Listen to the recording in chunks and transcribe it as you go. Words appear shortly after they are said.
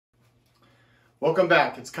Welcome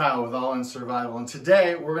back, it's Kyle with All In Survival, and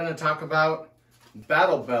today we're going to talk about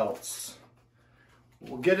battle belts.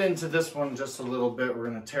 We'll get into this one just a little bit, we're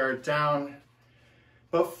going to tear it down.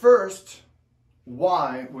 But first,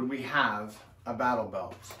 why would we have a battle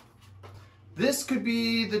belt? This could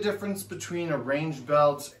be the difference between a range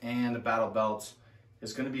belt and a battle belt.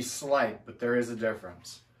 It's going to be slight, but there is a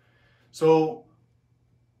difference. So,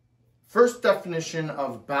 first definition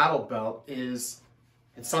of battle belt is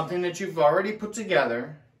it's something that you've already put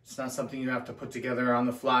together. It's not something you have to put together on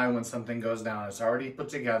the fly when something goes down. It's already put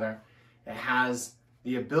together. It has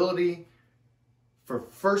the ability for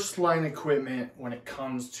first line equipment when it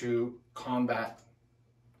comes to combat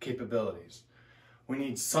capabilities. We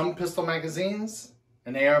need some pistol magazines,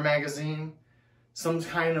 an AR magazine, some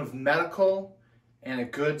kind of medical, and a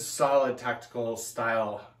good solid tactical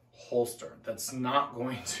style holster that's not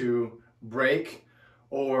going to break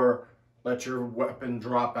or let your weapon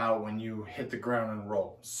drop out when you hit the ground and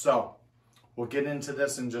roll. So, we'll get into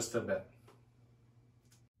this in just a bit.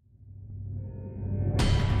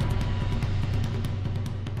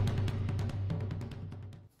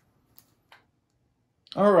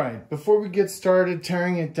 All right, before we get started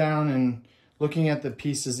tearing it down and looking at the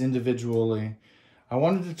pieces individually, I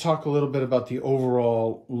wanted to talk a little bit about the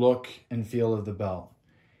overall look and feel of the belt.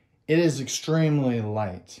 It is extremely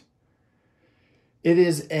light. It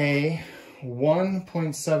is a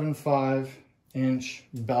 1.75 inch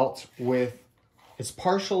belt it's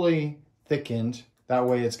partially thickened. That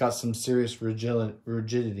way it's got some serious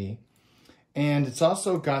rigidity. And it's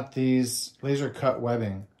also got these laser cut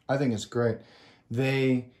webbing. I think it's great.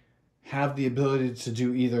 They have the ability to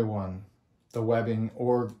do either one, the webbing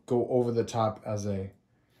or go over the top as a...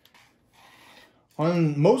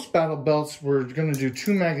 On most battle belts, we're going to do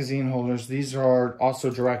 2 magazine holders. These are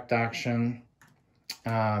also direct action.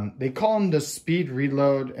 They call them the speed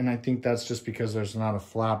reload, and I think that's just because there's not a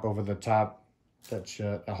flap over the top that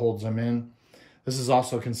holds them in. This is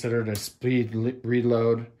also considered a speed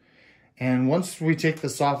reload. And once we take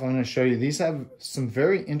this off, I'm going to show you, these have some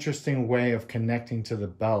very interesting way of connecting to the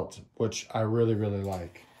belt, which I really, really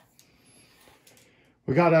like.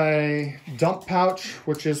 We got a dump pouch,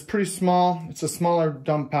 which is pretty small. It's a smaller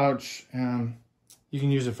dump pouch. You can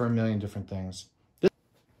use it for a million different things.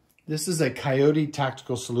 This is a Coyote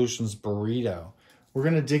Tactical Solutions BURRITO. We're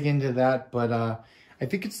going to dig into that, but I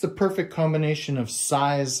think it's the perfect combination of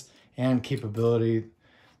size and capability.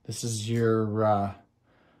 This is your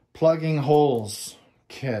plugging holes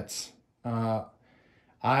kit.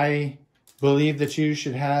 I believe that you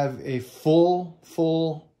should have a very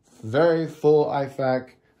full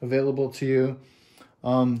IFAK available to you.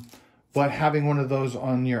 But having one of those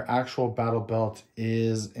on your actual battle belt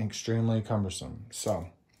is extremely cumbersome. So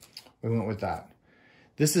we went with that.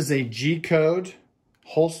 This is a G-code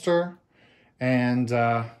holster, and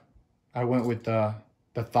I went with the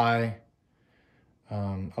thigh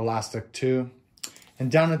elastic too. And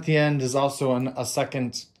down at the end is also a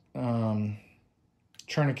second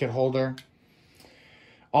tourniquet holder.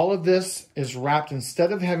 All of this is wrapped,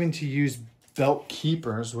 instead of having to use belt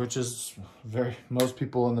keepers, which is most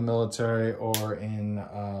people in the military or in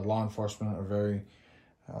law enforcement are very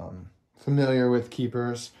familiar with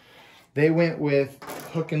keepers. They went with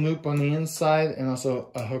hook and loop on the inside and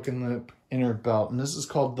also a hook and loop inner belt. And this is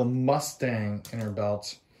called the MUSTANG inner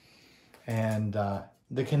belt. And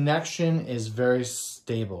the connection is very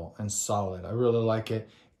stable and solid. I really like it.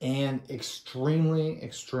 And extremely,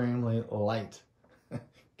 extremely light.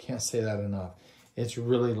 Can't say that enough. It's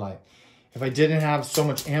really light. If I didn't have so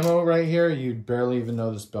much ammo right here, you'd barely even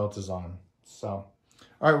know this belt is on. So, all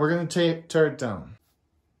right, we're going to tear it down.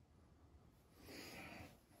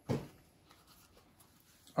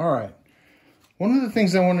 All right. One of the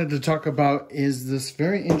things I wanted to talk about is this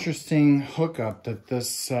very interesting hookup that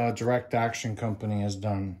this direct action company has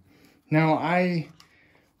done. Now, I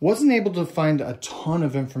wasn't able to find a ton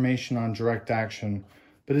of information on direct action,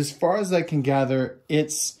 but as far as I can gather,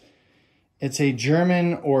 it's a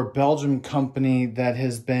German or Belgian company that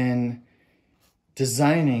has been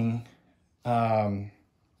designing the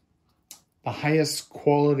highest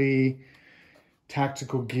quality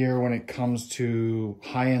tactical gear when it comes to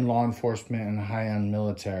high-end law enforcement and high-end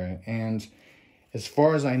military. And as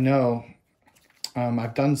far as I know,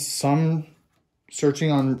 I've done some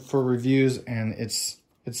searching for reviews, and it's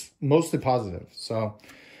mostly positive. So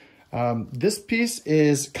this piece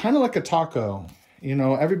is kind of like a taco. You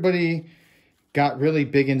know, everybody got really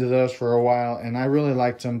big into those for a while, and I really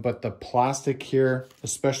liked them, but the plastic here,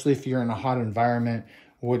 especially if you're in a hot environment,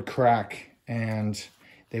 would crack, and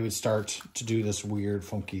they would start to do this weird,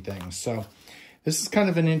 funky thing. So this is kind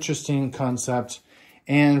of an interesting concept.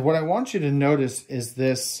 And what I want you to notice is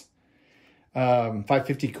this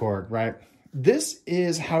 550 cord, right? This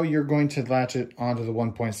is how you're going to latch it onto the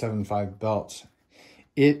 1.75 belt.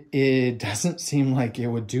 It doesn't seem like it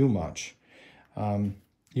would do much.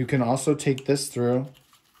 You can also take this through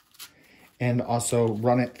and also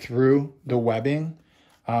run it through the webbing.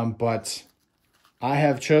 But I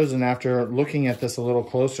have chosen, after looking at this a little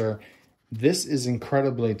closer, this is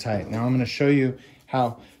incredibly tight. Now I'm going to show you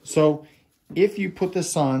how. So if you put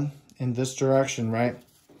this on in this direction, right,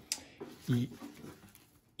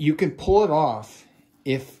 you can pull it off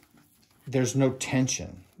if there's no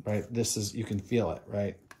tension, right? This is, you can feel it,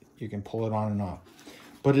 right? You can pull it on and off.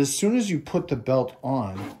 But as soon as you put the belt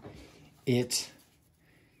on, it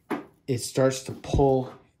starts to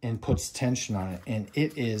pull and puts tension on it. And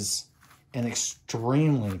it is an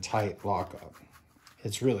extremely tight lockup.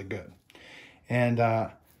 It's really good. And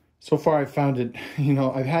so far I found it, you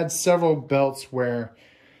know, I've had several belts where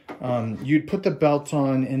you'd put the belt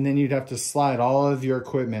on and then you'd have to slide all of your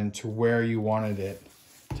equipment to where you wanted it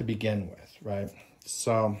to begin with, right?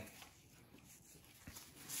 So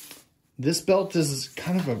this belt is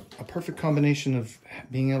kind of a perfect combination of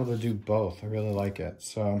being able to do both. I really like it.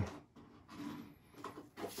 So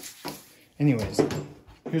anyways,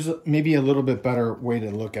 here's maybe a little bit better way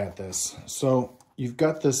to look at this. So you've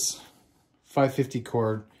got this 550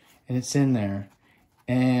 cord and it's in there,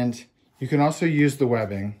 and you can also use the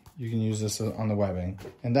webbing. You can use this on the webbing,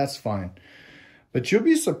 and that's fine. But you'll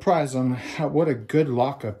be surprised on what a good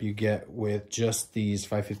lockup you get with just these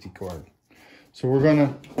 550 cord. So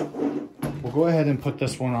we'll go ahead and put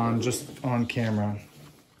this one on just on camera.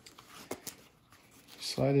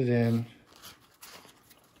 Slide it in.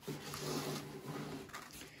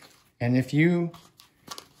 And if you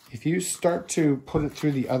start to put it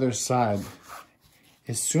through the other side,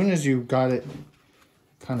 as soon as you got it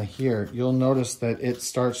kind of here, you'll notice that it'll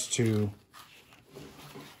start to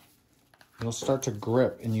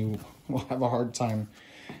grip, and you will have a hard time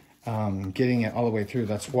getting it all the way through.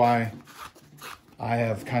 That's why I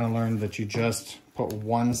have kind of learned that you just put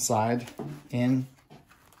one side in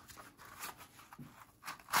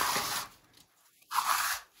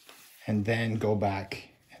and then go back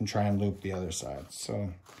and try and loop the other side. So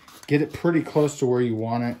get it pretty close to where you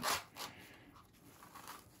want it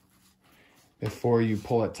before you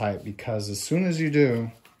pull it tight, because as soon as you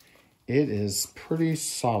do, it is pretty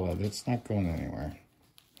solid. It's not going anywhere.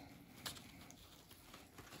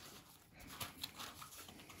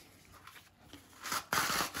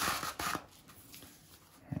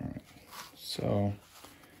 All right, so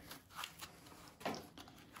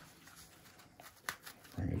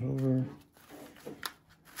bring it over.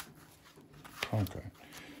 Okay,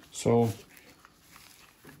 so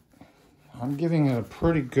I'm giving it a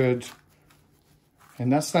pretty good,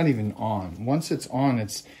 and that's not even on. Once it's on,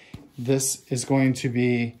 this is going to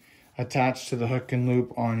be attached to the hook and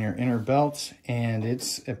loop on your inner belt, and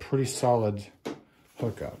it's a pretty solid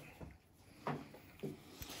hookup.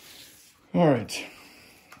 All right,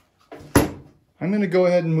 I'm going to go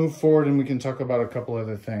ahead and move forward, and we can talk about a couple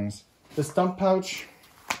other things. This dump pouch,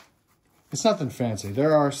 it's nothing fancy.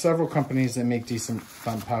 There are several companies that make decent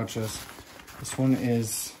dump pouches. This one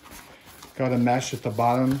is got a mesh at the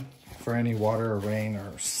bottom for any water or rain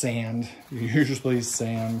or sand. Usually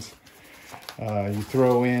sand. You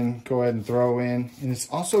throw in, go ahead and throw in. And it's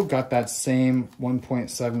also got that same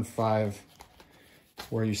 1.75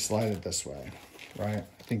 where you slide it this way, right?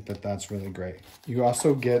 I think that's really great. You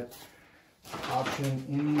also get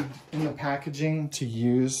option in the packaging to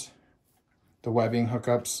use the webbing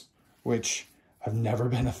hookups, which I've never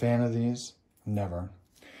been a fan of these, never.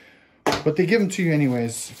 But they give them to you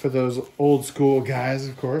anyways for those old school guys,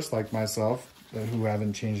 of course, like myself, who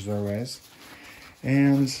haven't changed their ways.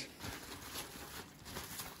 And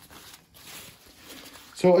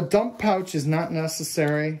so a dump pouch is not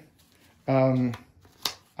necessary.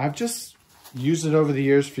 I've just used it over the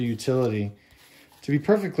years for utility. To be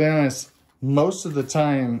perfectly honest, most of the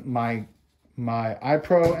time my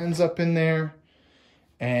iPro ends up in there,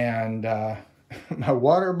 and my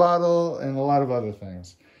water bottle, and a lot of other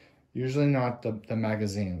things. Usually not the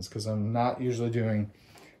magazines, because I'm not usually doing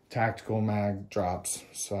tactical mag drops.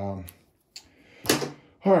 So,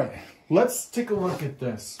 all right, let's take a look at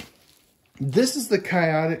this. This is the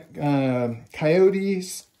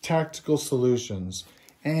Coyote's Tactical Solutions.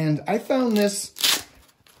 And I found this,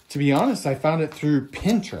 to be honest, I found it through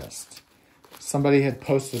Pinterest. Somebody had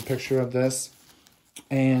posted a picture of this,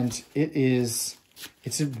 and it's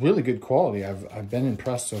a really good quality. I've been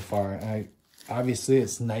impressed so far. Obviously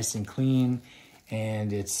it's nice and clean,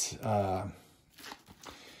 and it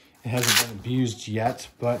hasn't been abused yet,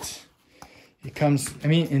 but It comes, I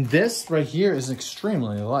mean, and this right here is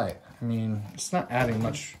extremely light. I mean, it's not adding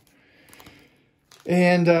much.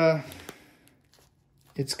 And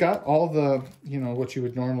it's got all the, you know, what you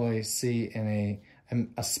would normally see in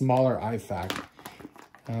a smaller IFAK.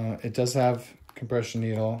 It does have compression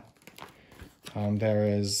needle. There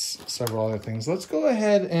is several other things. Let's go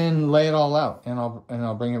ahead and lay it all out, and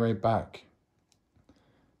I'll bring it right back.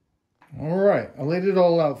 All right, I laid it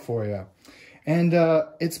all out for you. And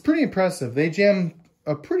it's pretty impressive. They jam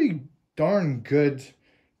a pretty darn good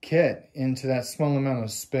kit into that small amount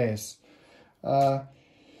of space.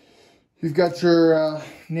 You've got your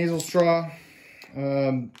nasal straw.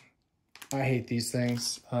 I hate these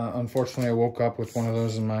things. Unfortunately, I woke up with one of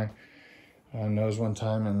those in my nose one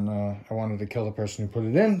time, and I wanted to kill the person who put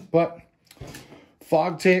it in. But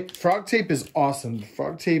frog tape is awesome.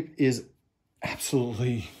 Frog tape is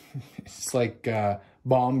absolutely, it's like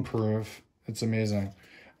bomb-proof. It's amazing.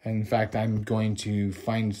 And in fact, I'm going to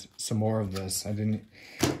find some more of this.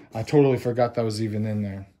 I totally forgot that was even in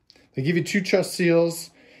there. They give you 2 chest seals,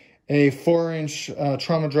 a 4-inch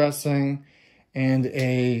trauma dressing, and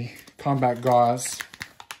a Combat Gauze.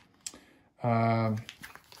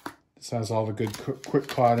 This has all the good quick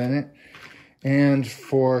clot in it. And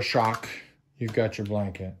for shock, you've got your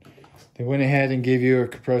blanket. They went ahead and gave you a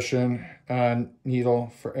compression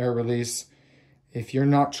needle for air release. If you're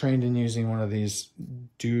not trained in using one of these,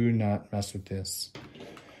 do not mess with this.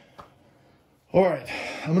 All right,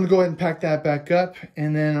 I'm gonna go ahead and pack that back up,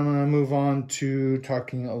 and then I'm gonna move on to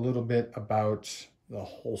talking a little bit about the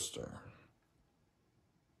holster.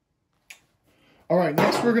 All right,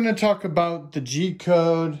 next we're gonna talk about the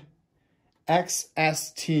G-code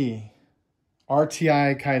XST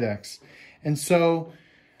RTI Kydex. And so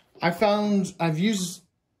I've used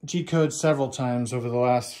G-code several times over the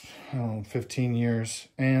last 15 years,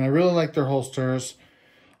 and I really like their holsters.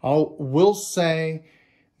 I will say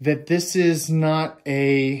that this is not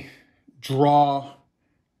a draw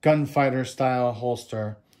gunfighter style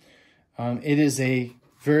holster. It is a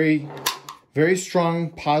very, very strong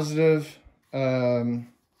positive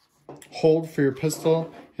hold for your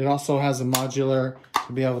pistol. It also has a modular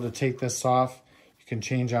to be able to take this off. You can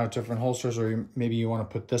change out different holsters, or maybe you want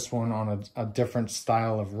to put this one on a different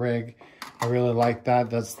style of rig. I really like that.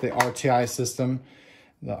 That's the RTI system,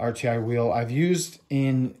 the RTI wheel I've used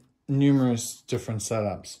in numerous different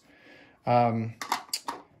setups.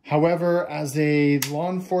 However, as a law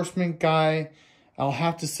enforcement guy, I'll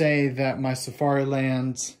have to say that my Safari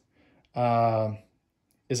Land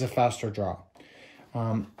is a faster draw.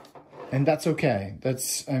 And that's okay.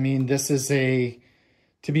 This is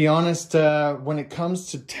to be honest, when it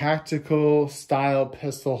comes to tactical style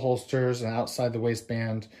pistol holsters and outside the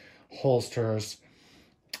waistband holsters,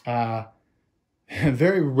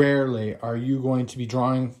 very rarely are you going to be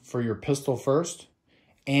drawing for your pistol first.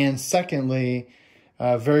 And secondly,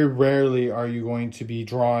 very rarely are you going to be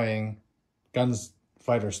drawing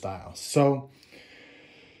gunfighter style. So,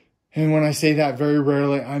 and when I say that very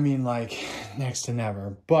rarely, I mean like next to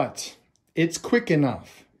never. But it's quick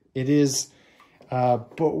enough. It is,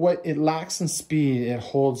 but what it lacks in speed, it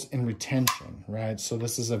holds in retention, right? So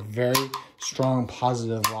this is a very strong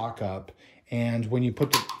positive lockup. And when you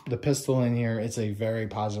put the pistol in here, it's a very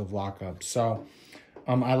positive lockup. So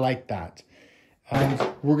I like that. And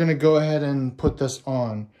we're going to go ahead and put this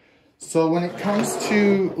on. So when it comes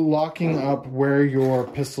to locking up where your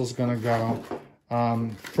pistol's going to go,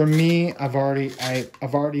 for me, I've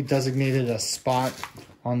already designated a spot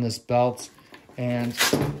on this belt, and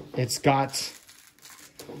it's got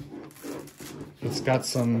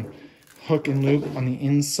some hook and loop on the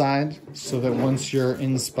inside, so that once you're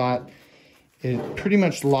in the spot, it pretty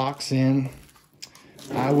much locks in.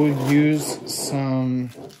 I would use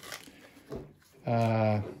some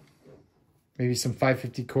maybe some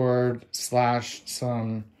 550 cord /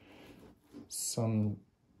 some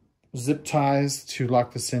zip ties to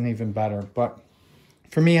lock this in even better. But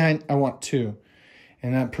for me, I want 2,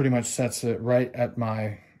 and that pretty much sets it right at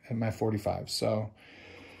my 45. So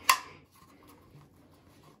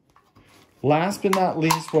last but not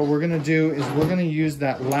least, what we're going to do is we're going to use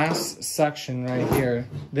that last section right here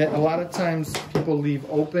that a lot of times people leave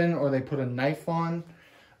open, or they put a knife on.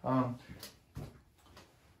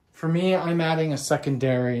 For me, I'm adding a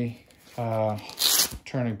secondary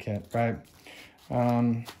tourniquet, right?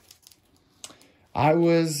 I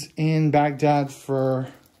was in Baghdad for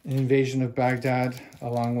an invasion of Baghdad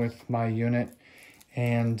along with my unit,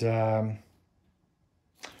 and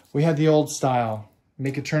we had the old style.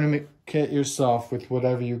 Make a tourniquet yourself with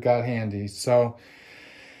whatever you got handy. So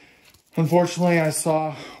Unfortunately, I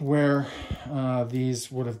saw where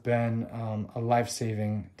these would have been a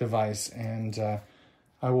life-saving device, and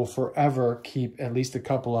I will forever keep at least a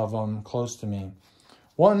couple of them close to me.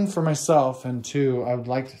 One for myself, and two, I would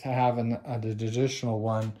like to have an additional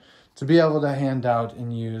one to be able to hand out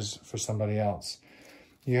and use for somebody else.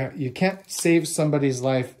 You can't save somebody's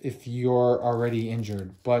life if you're already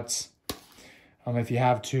injured, but if you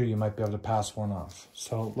have two, you might be able to pass one off.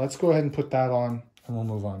 So let's go ahead and put that on, and we'll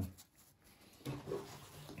move on.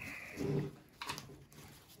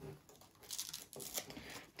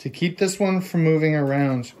 To keep this one from moving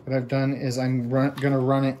around, what I've done is I'm going to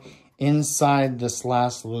run it inside this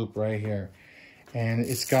last loop right here. And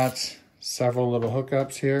it's got several little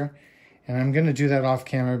hookups here. And I'm going to do that off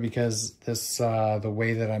camera because this the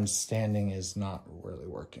way that I'm standing is not really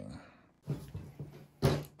working.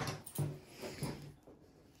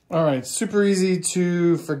 All right, super easy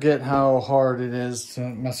to forget how hard it is to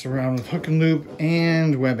mess around with hook and loop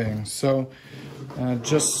and webbing. So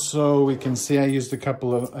just so we can see, I used a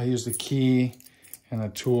key and a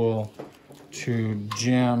tool to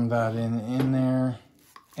jam that in there,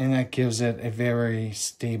 and that gives it a very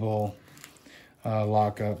stable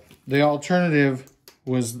lockup. The alternative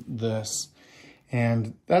was this,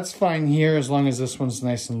 and that's fine here as long as this one's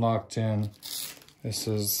nice and locked in. This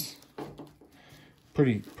is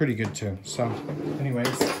pretty good too. So anyways,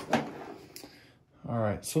 all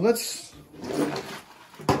right, so let's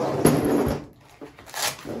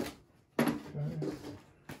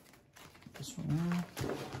this one there.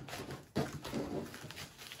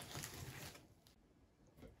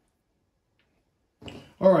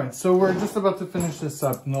 All right, so we're just about to finish this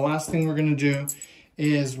up, and the last thing we're going to do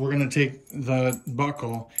is we're going to take the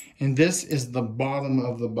buckle, and this is the bottom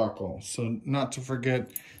of the buckle, so not to forget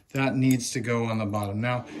that needs to go on the bottom.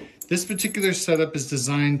 Now, this particular setup is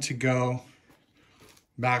designed to go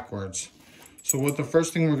backwards. So what the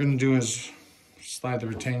first thing we're going to do is slide the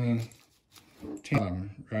retaining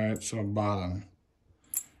bottom, right? So bottom.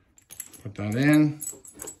 Put that in,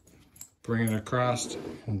 bring it across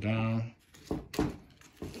and down. All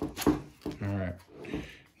right.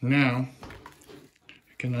 Now,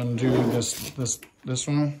 I can undo this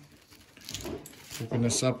one. Open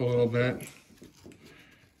this up a little bit.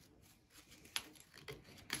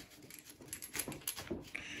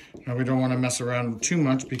 Now we don't want to mess around too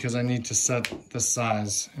much because I need to set the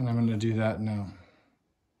size, and I'm going to do that now.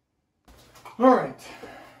 All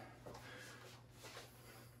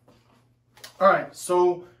right,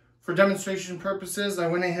 so for demonstration purposes, I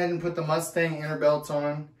went ahead and put the Mustang inner belts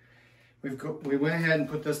on. We went ahead and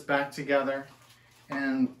put this back together,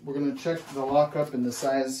 and we're going to check the lockup and the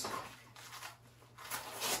size.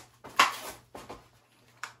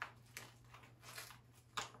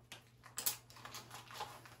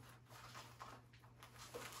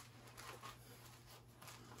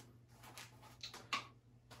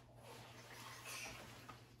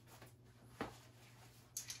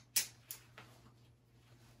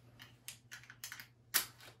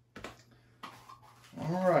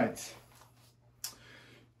 All right,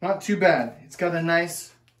 not too bad. It's got a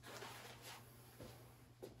nice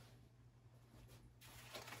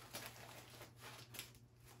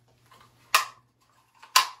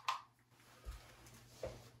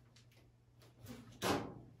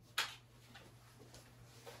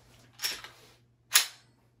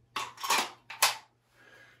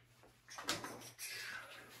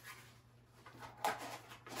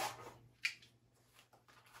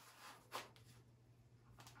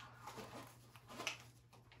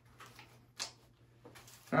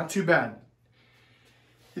not too bad.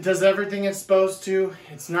 It does everything it's supposed to.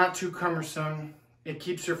 It's not too cumbersome. It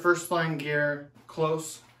keeps your first line gear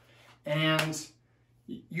close, and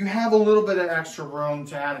you have a little bit of extra room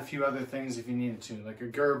to add a few other things if you needed to, like a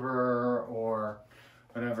Gerber or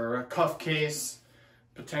whatever, a cuff case.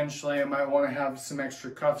 Potentially I might want to have some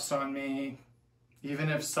extra cuffs on me, even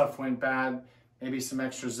if stuff went bad, maybe some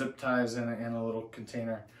extra zip ties in a little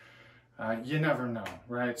container. You never know,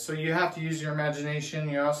 right? So you have to use your imagination.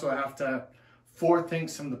 You also have to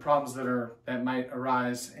forethink some of the problems that might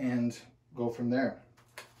arise and go from there.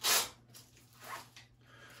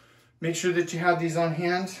 Make sure that you have these on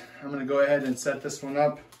hand. I'm going to go ahead and set this one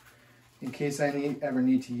up in case I ever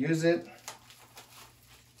need to use it.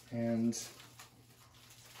 And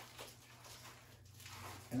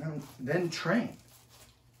then train.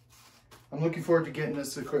 I'm looking forward to getting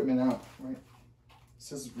this equipment out, right?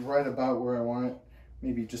 This is right about where I want it,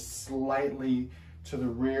 maybe just slightly to the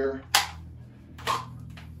rear.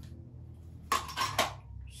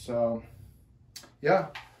 So, yeah.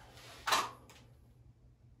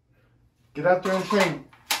 Get out there and train.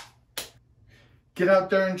 get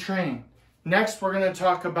out there and train. Next, we're going to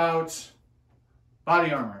talk about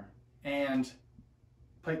body armor and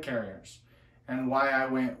plate carriers and why I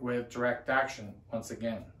went with direct action once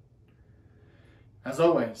again. As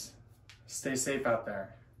always, stay safe out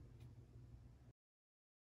there.